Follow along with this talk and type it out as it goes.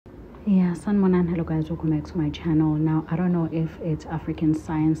Yeah, Sanmonan, hello guys, welcome back to my channel. Now, I don't know if it's African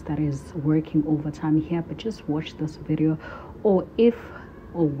science that is working overtime here, but just watch this video, or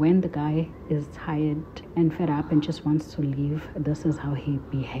when the guy is tired and fed up and just wants to leave, this is how he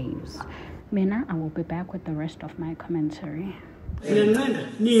behaves. Mina, I will be back with the rest of my commentary.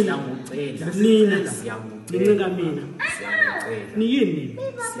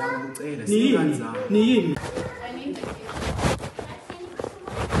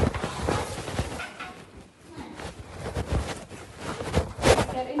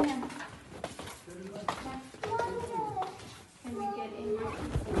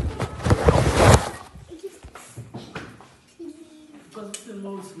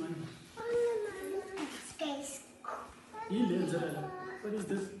 What is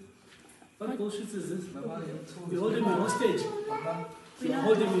this? What bullshit is this? You're holding me hostage. You're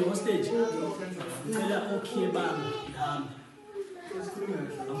holding me hostage. Okay, bam.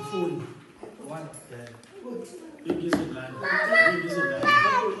 I'm full. You give it line. You give it line.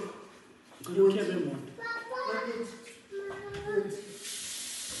 You care very much.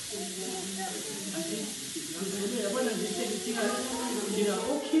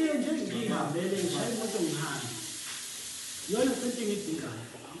 Okay, just give her. You are not thinking it.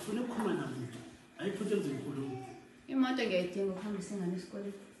 I'm for no common. I put it in Kulu. You might get him from singing school.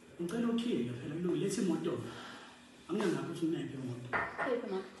 I'm kind of okay. Let's see what dog. I'm not going to name him. I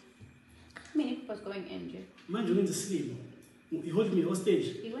mean, it was going in. Man, you went to sleep. You hold me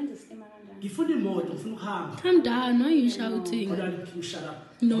hostage. He went to sleep around. Give the more of harm. Calm down, why are you shouting? Shut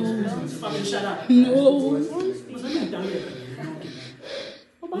up. No. Fucking shut up. No.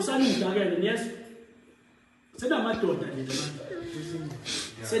 Yes. Sena madoda nje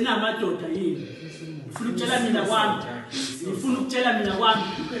sena madoda yini ufuna ukutshela mina kwami ufuna ukutshela mina kwami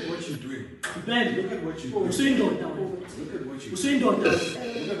look at what you're doing Ben look at what you're doing usuyindoda usuyindoda look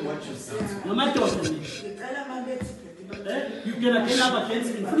at what you're saying ngamadoda nje you gonna get up against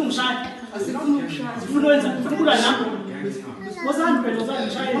me ufuna ungishaya ufuna wenza ufuna kulwa nami wozani phela wozani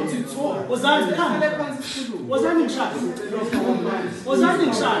ngishaya wozani wozani ngishaya wozani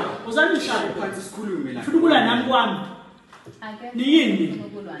ngishaya wozani ngishaya ufuna kulwa nami kwami niyini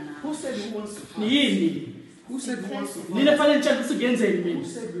who said who wants to fight niyini who said who wants to fight nina fanele ngitshela singenzeni mina who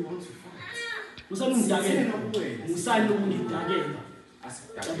said we want to fight usani ngidakela usani ukungidakela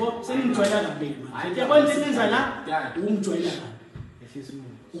yabo seningijwayela kabi manje yabona senza la ungijwayela kabi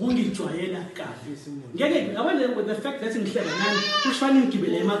ungijwayela kabi ngeke yabona with the fact that ngihlela nani kushifana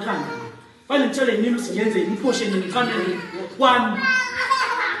ngigibele emakhanda fanele ngitshele nini usingenzeni iphoshe nini fanele kwami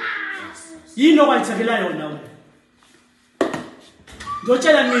yini okwayithakela yona wena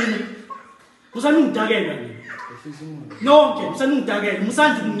ngiyotshela mina usani ungidakela mina nonke usani ungidakela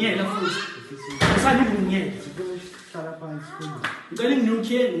musandi kunginyela futhi usani kunginyela ngicela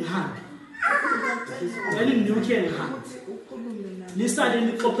nginuke ngihambe ngicela nginuke ngihambe nisale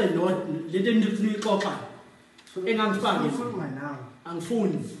nixoxe lento enixoxa engangifaki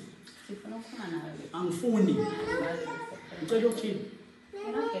angifuni angifuni ngicela ukuthini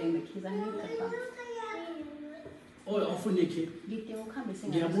awufuni ikhi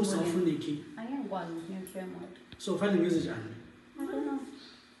ngiyabuza awufuni ikhi so fanele ngenze njani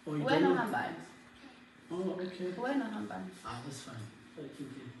Wena uhambayo? Oh, okay. Wena uhambayo? That's fine. Thank you.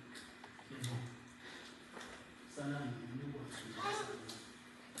 Salam.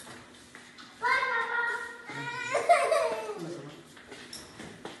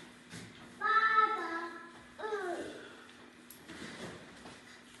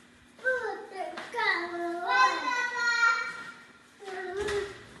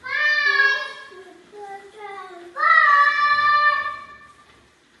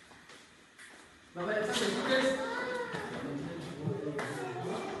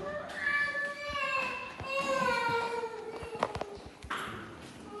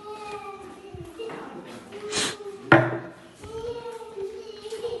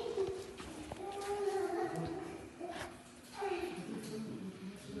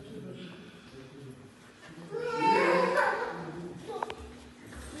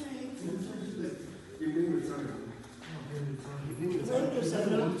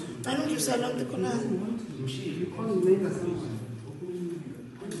 I don't use salon de conan.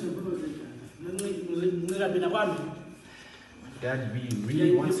 Dad, we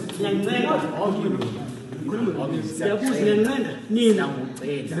really want to argue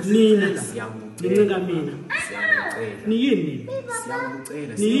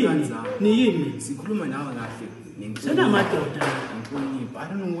sikhuluma nawe kahle sena madoda I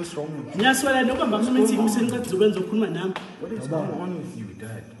don't know what's wrong with you. Ngiyaswela nokubamba meeting sengiqedile ukwenza ukukhuluma nami. What is going on with you,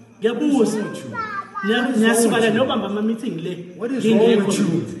 Dad? Ngiyabuza. Ngiyasuka la nokubamba ama meeting le. What is wrong with you?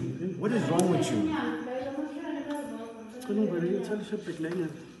 What is wrong with you?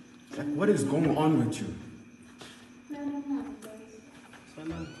 Like, what is going on with you?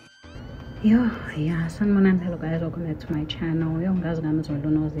 Yeah, hello guys, welcome back to my channel.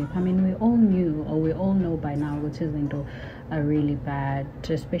 I mean, we all knew, or we all know by now, which is into a really bad,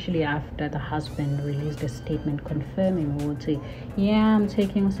 especially after the husband released a statement confirming, yeah, I'm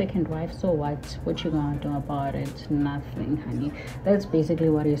taking a second wife, so what you gonna do about it? Nothing, honey. That's basically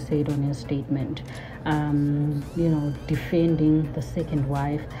what he said on his statement. You know, defending the second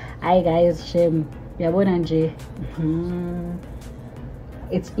wife. Hi guys, shame.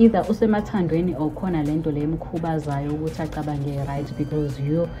 It's either usemathandweni or khona lento le emkhubazayo ukuthi acabange right, because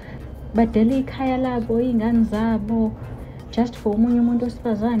you badela ikhaya labo ingane zabo just for omunye umuntu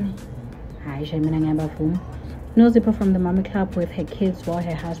osifazane. Hayi nje mina ngiyabavuma. Nozipho from the mommy club with her kids while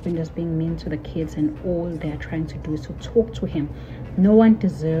her husband is being mean to the kids, and all they're trying to do is to talk to him. No one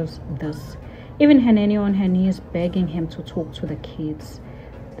deserves this. Even her nanny on her knees begging him to talk to the kids.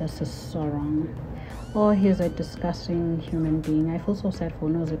 This is so wrong. Oh, he's a disgusting human being. I feel so sad for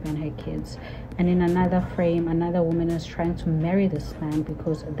Nozipho and her kids. And in another frame, another woman is trying to marry this man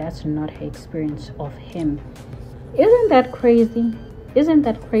because that's not her experience of him. Isn't that crazy? Isn't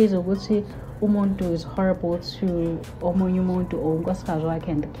that crazy? Ukuthi umuntu is horrible to omunye umuntu or unkosikazi wakhe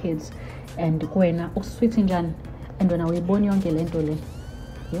and the kids, and kwena usweet njani and wena uyibona yonke lento le.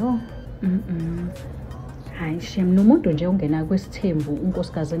 Yo. Hayi shem, nomuntu nje ungena kwesithembu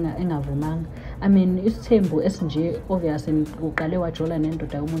unkosikazi engavumanga. I mean, isithembu esinje obvious uqale wajola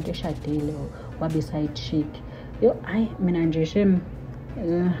nendoda umuntu eshadile wabe side chick. Yo, hayi mina nje shem,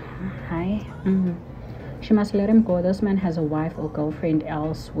 hayi. She must let him go. This man has a wife or girlfriend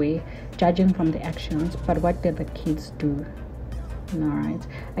elsewhere, judging from the actions. But what did the kids do? Alright,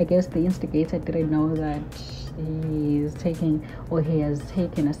 I guess the instigator didn't know that he has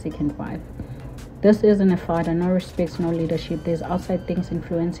taken a second wife. This isn't a father, no respect, no leadership. There's outside things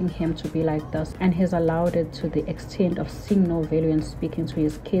influencing him to be like this, and he's allowed it to the extent of seeing no value in speaking to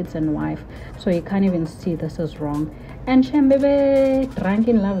his kids and wife, so he can't even see this is wrong. And Shembebe drunk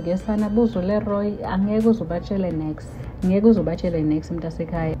in love gesana buzule Roy angeke uzubachele next. Ngeke uzubachele next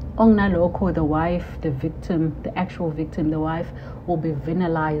mtasekhaya. Ongnalokho, the wife, the victim, the actual victim, the wife will be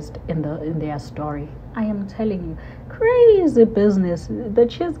villainized in their story. I am telling you, crazy business. The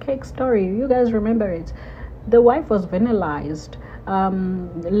cheesecake story, you guys remember it? The wife was villainized.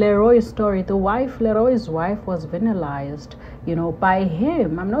 Leroy's story, Leroy's wife was villainized, you know, by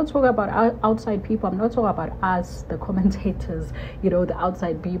him. I'm not talking about outside people. I'm not talking about us, the commentators, you know, the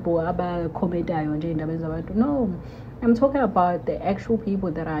outside people. No, I'm talking about the actual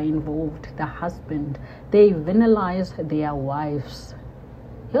people that are involved, the husband. They villainize their wives.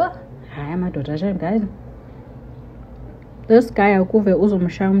 Yeah, guys. This guy, he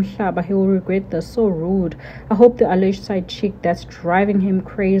will regret this. So rude. I hope the alleged side chick that's driving him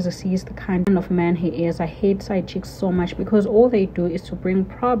crazy sees the kind of man he is. I hate side chicks so much because all they do is to bring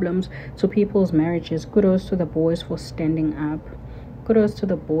problems to people's marriages. Kudos to the boys for standing up. Kudos to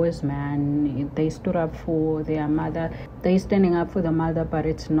the boys, man. They stood up for their mother. They standing up for the mother, but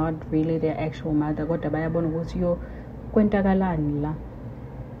it's not really their actual mother.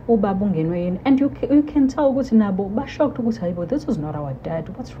 And you can tell this is not our dad.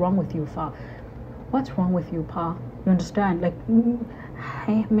 What's wrong with you, fa? What's wrong with you, pa? You understand? Like,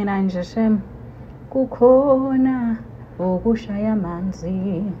 mina nje shem kukhona okushaya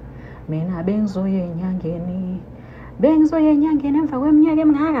manzi mina bengizoye enyangeni emva kweminyaka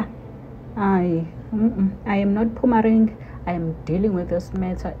emingaka. I am not pumaring. I am dealing with this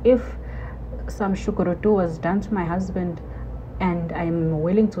matter. If some shukurutu was done to my husband and I'm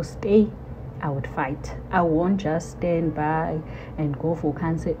willing to stay, I would fight. I won't just stand by and go for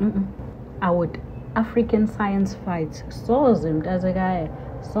cancer. I would African science fight. Sozim does a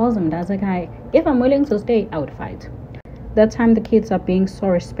guy. If I'm willing to stay, I would fight. That time the kids are being so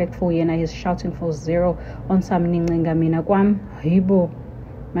respectful, and he's shouting for zero on some ningamina kwam hibo.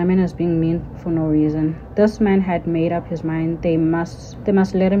 My man is being mean for no reason. This man had made up his mind. They must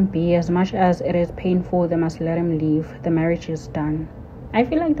let him be. As much as it is painful, they must let him leave. The marriage is done. I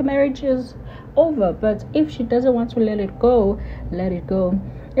feel like the marriage is over, but if she doesn't want to let it go, let it go.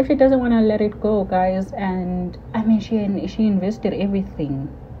 If she doesn't want to let it go, guys, and I mean she invested everything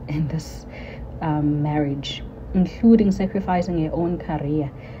in this marriage, including sacrificing her own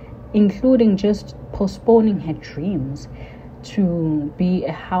career, including just postponing her dreams to be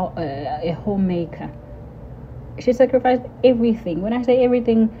a homemaker. She sacrificed everything. When I say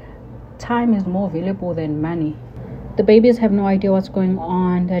everything, time is more valuable than money. The babies have no idea what's going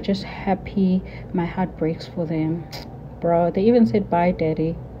on. They're just happy. My heart breaks for them. Bro, they even said bye,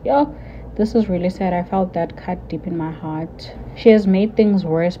 daddy. Yo, this is really sad. I felt that cut deep in my heart. She has made things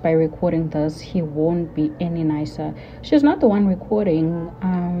worse by recording this. He won't be any nicer. She's not the one recording.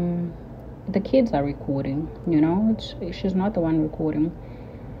 The kids are recording, you know. She's not the one recording.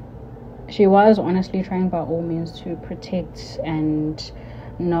 She was honestly trying by all means to protect and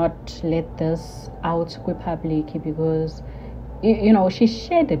not let this out publicly, because you know, she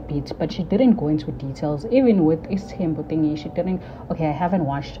shared a bit, but she didn't go into details. Even with Ntshangase thingy, she didn't. Okay, I haven't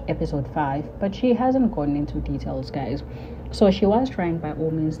watched episode 5, but she hasn't gone into details, guys. So she was trying by all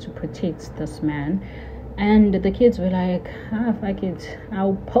means to protect this man, and the kids were like, fuck it,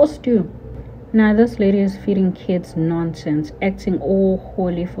 I'll post you. Now this lady is feeding kids nonsense, acting all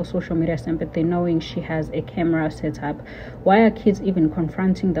holy for social media sympathy, knowing she has a camera set up. Why are kids even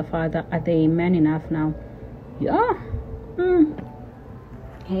confronting the father? Are they man enough now? Yeah.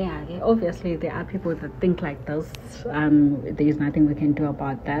 Yeah, obviously there are people that think like this. There's nothing we can do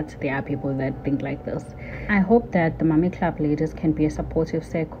about that. There are people that think like this. I hope that the Mommy Club ladies can be a supportive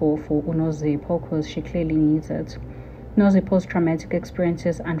circle for Nozipho, because she clearly needs it. Nozipho's traumatic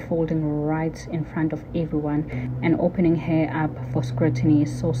experiences unfolding right in front of everyone and opening her up for scrutiny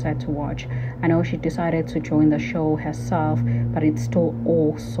is so sad to watch. I know she decided to join the show herself, but it's still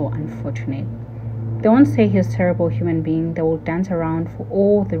all so unfortunate. They won't say he's a terrible human being. They will dance around for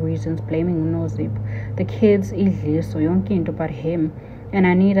all the reasons, blaming Nozipho, the kids, so yonke into but him. And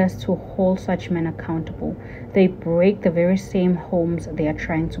I need us to hold such men accountable. They break the very same homes they are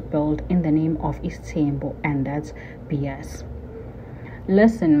trying to build in the name of Ntshangase, and that's BS.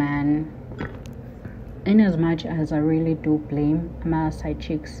 Listen, man, in as much as I really do blame my side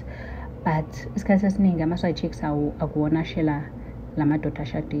chicks, but isikhathi esiningi ama side chicks akuwona shela lamadoda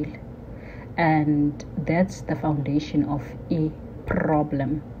ashadile, and that's the foundation of a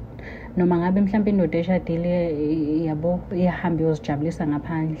problem. Noma ngabe mhlawumbe indoda eshadile yabo iyahambe iyozijabulisa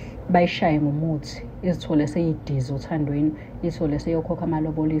ngaphandle, bayishaye ngomuthi, izithole seyidiza uthandweni, izithole seyokhokha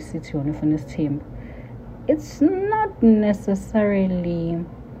amalobolo isithi yona ifuna isithembu. It's not necessarily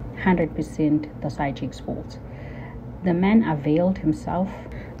 100% the side chick's fault. The man availed himself.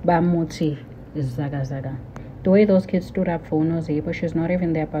 Bamuthi is zaga. The way those kids stood up for Nozipho, she's not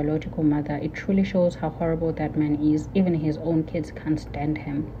even their biological mother. It truly shows how horrible that man is. Even his own kids can't stand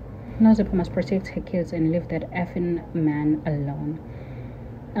him. Nozipho must protect her kids and leave that effing man alone.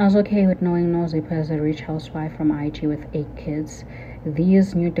 I was okay with knowing Nozipho as a rich housewife from IG with 8 kids.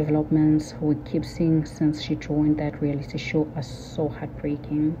 These new developments we keep seeing since she joined that reality show are so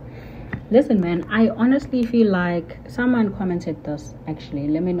heartbreaking. Listen, man, I honestly feel like someone commented this. Actually,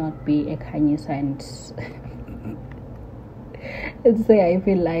 let me not be a Kanye and say I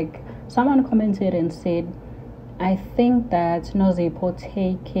feel like someone commented and said, I think that Nozipho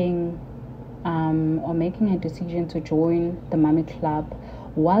taking or making a decision to join the Mommy Club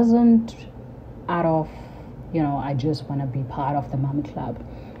wasn't out of, you know, I just want to be part of the Mommy Club,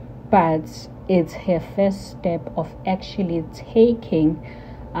 but it's her first step of actually taking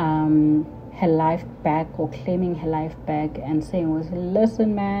her life back, or claiming her life back, and saying,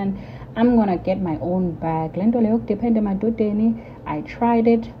 listen, man, I'm gonna get my own back. I tried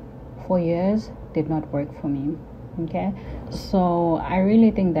it for years, did not work for me. Okay, so I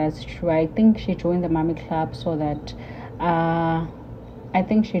really think that's true. I think she joined the Mommy Club so that I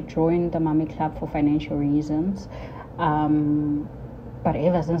think she joined the Mommy Club for financial reasons, but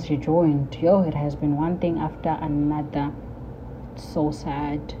ever since she joined, it has been one thing after another. So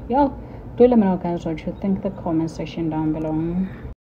sad. Do let me know, guys, what you think in the comment section down below.